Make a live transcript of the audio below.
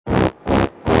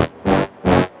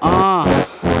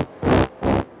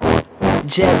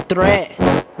Jet Threat.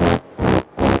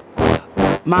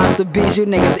 Monster Beats, you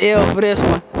niggas ill for this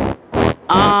one.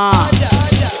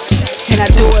 And I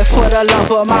do it for the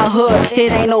love of my hood.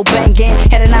 It ain't no banging.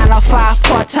 Had a 9 to 5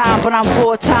 part-time, but I'm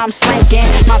full-time slanking.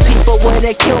 My people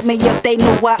would've killed me if they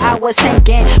knew where I was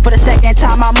hanging. For the second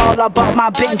time, I'm all about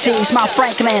my Benjis, my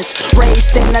Franklins.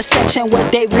 Raised in a section where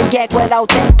they react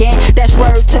without thinking. That's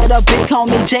word to the big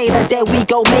homie Jada that we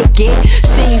go make it.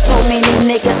 Seen so many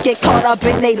niggas get caught up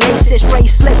in they laces, straight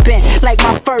slipping. Like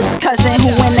my first cousin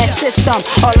who in that system,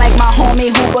 or like my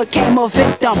homie who became a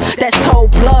victim. That's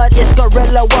cold blood, it's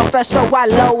guerrilla warfare, so I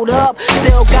load up.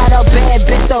 Still got a bad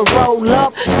bitch to roll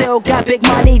up. Still got big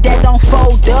money that don't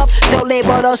fold up. Still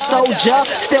labeled a soldier.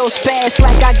 Still spaz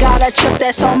like I got a chip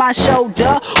that's on my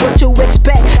shoulder. What you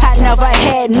expect? I never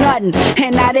had nothing.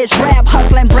 And now this rap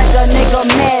hustling bring a nigga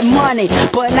mad money.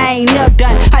 But I ain't never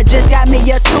done. I just got me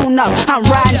a tune-up. I'm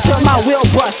riding till my wheel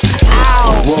bust.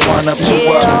 Ow. Roll 1 up, 2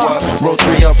 up, roll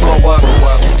 3 up, 4 up.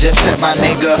 Just hit my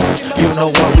nigga, you know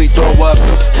what we throw up.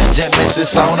 Jet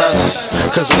misses on us,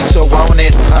 cause we so on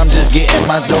it. I'm just getting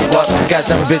my dough up. Got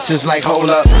them bitches like hold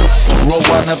up. Roll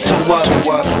 1 up, 2 up,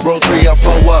 roll 3 up,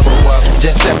 4 up.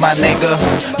 Just hit my nigga,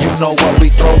 you know what we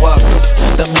throw up.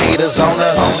 Them haters on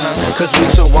us, cause we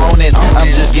so on it.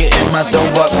 I'm just getting my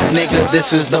dough up. Nigga,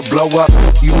 this is the blow up.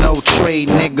 You know trade,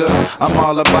 nigga, I'm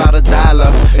all about a dollar.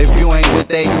 If you ain't with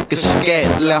that, you can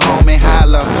scat, let homie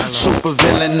holler. Super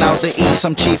villain out the east,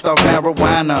 I'm chiefed off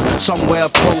marijuana. Somewhere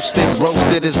posted,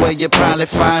 roasted is where you probably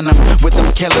find them. With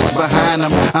them killers behind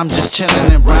them, I'm just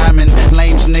chillin' and rhyming.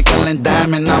 Lames nickel and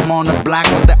diamond, I'm on the block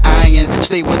with the iron.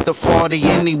 Stay with the 40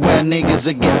 anywhere, niggas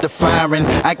will get the firing.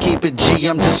 I keep it G,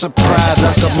 I'm just a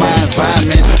product of my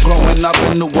environment. Growing up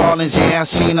in New Orleans, yeah, I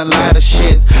seen a lot of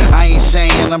shit. I ain't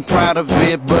saying I'm proud of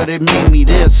it, but it made me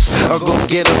this. Or go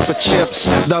get it for chips,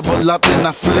 double up then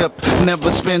I flip.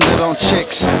 Never spend it on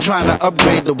chicks, trying to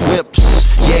upgrade the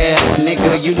whips. Yeah,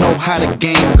 nigga, you know how the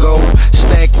game go.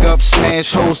 Stack up,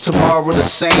 smash hoes, tomorrow the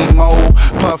same old.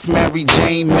 Puff Mary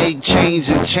Jane, make change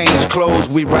and change clothes.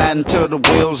 We riding till the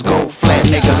wheels go flat,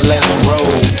 nigga, let's roll.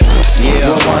 Yeah,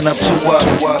 roll 1 up, 2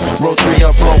 up, roll 3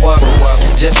 up, 4 up.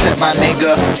 Just hit my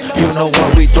nigga, you know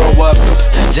what we throw up.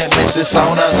 Jet misses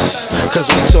on us, cause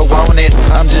we so on it.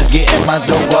 I'm just getting my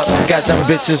dough up. Got them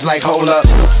bitches like hold up.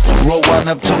 Roll 1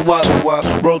 up, 2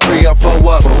 up, roll 3 up, 4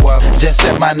 up. Just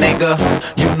hit my nigga,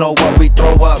 you know what we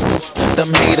throw up.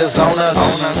 Them haters on us,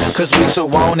 cause we so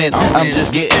on it. I'm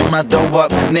just getting my dough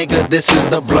up. Nigga, this is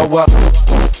the blow up.